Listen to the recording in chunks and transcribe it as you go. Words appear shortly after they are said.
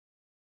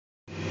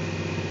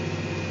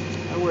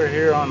We're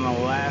here on the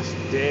last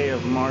day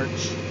of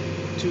March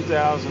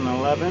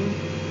 2011,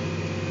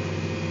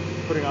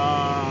 putting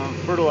on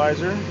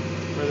fertilizer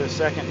for the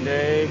second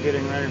day,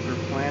 getting ready for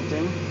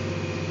planting.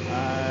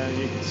 As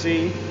you can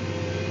see,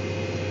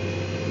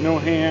 no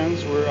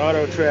hands. We're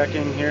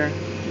auto-tracking here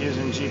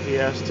using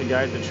GPS to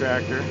guide the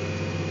tractor,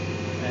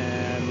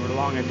 and we're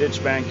along a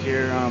ditch bank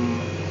here. I'm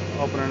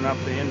opening up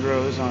the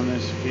Anhydrous on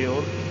this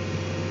field,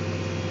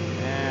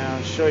 and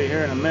I'll show you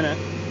here in a minute.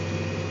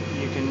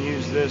 You can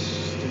use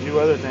this to do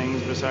other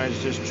things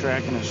besides just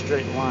tracking a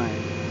straight line.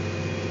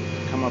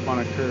 Come up on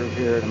a curve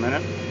here in a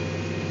minute.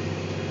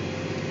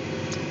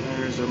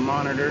 There's a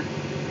monitor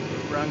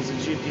that runs the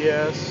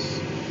GPS.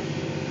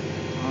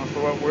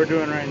 For what we're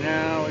doing right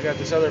now, we got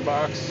this other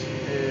box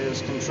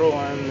is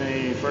controlling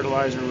the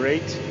fertilizer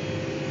rate.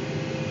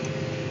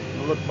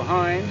 We'll look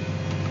behind,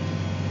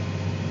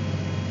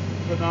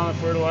 putting on the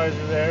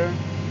fertilizer there. You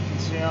can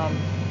see I'm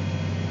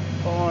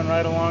following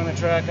right along the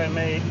track I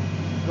made,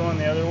 going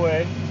the other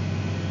way,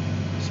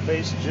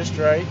 spaced just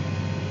right.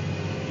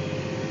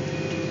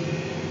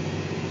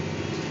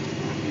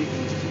 You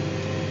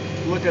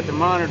can look at the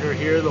monitor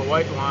here. The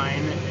white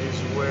line is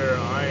where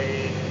I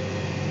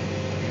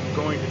am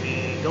going to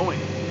be going.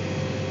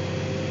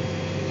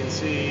 You can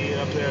see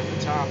up there at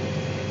the top,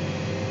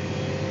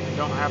 I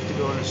don't have to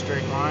go in a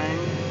straight line.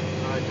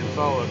 I can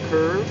follow a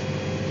curve.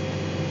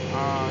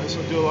 This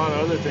will do a lot of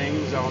other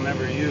things I'll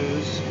never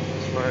use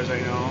as far as I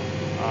know.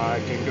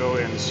 I can go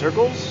in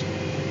circles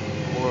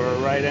or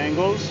right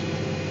angles.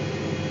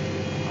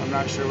 I'm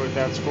not sure what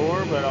that's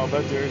for, but I'll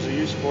bet there's a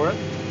use for it.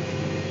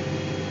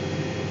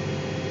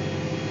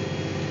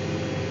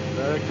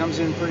 But it comes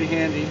in pretty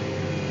handy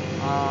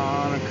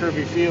on a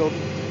curvy field.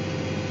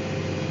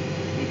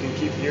 You can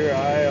keep your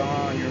eye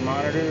on your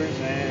monitors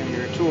and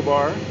your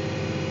toolbar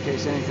in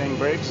case anything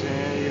breaks,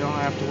 and you don't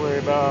have to worry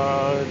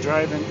about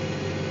driving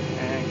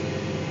and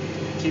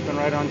keeping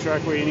right on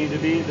track where you need to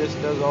be. This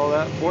does all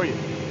that for you.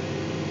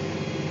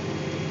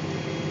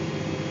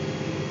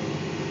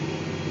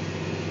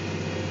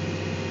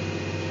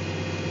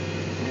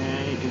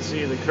 You can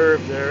see the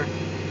curve there.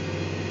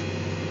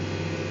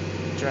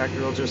 The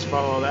tractor will just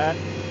follow that.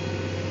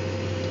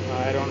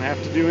 I don't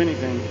have to do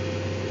anything.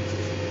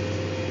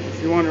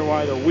 If you wonder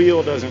why the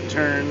wheel doesn't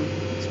turn,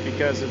 it's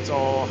because it's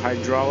all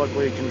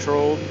hydraulically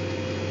controlled.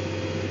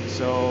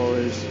 So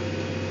there's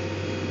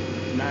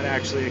not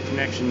actually a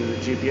connection to the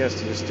GPS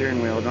to the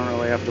steering wheel. Don't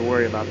really have to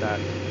worry about that.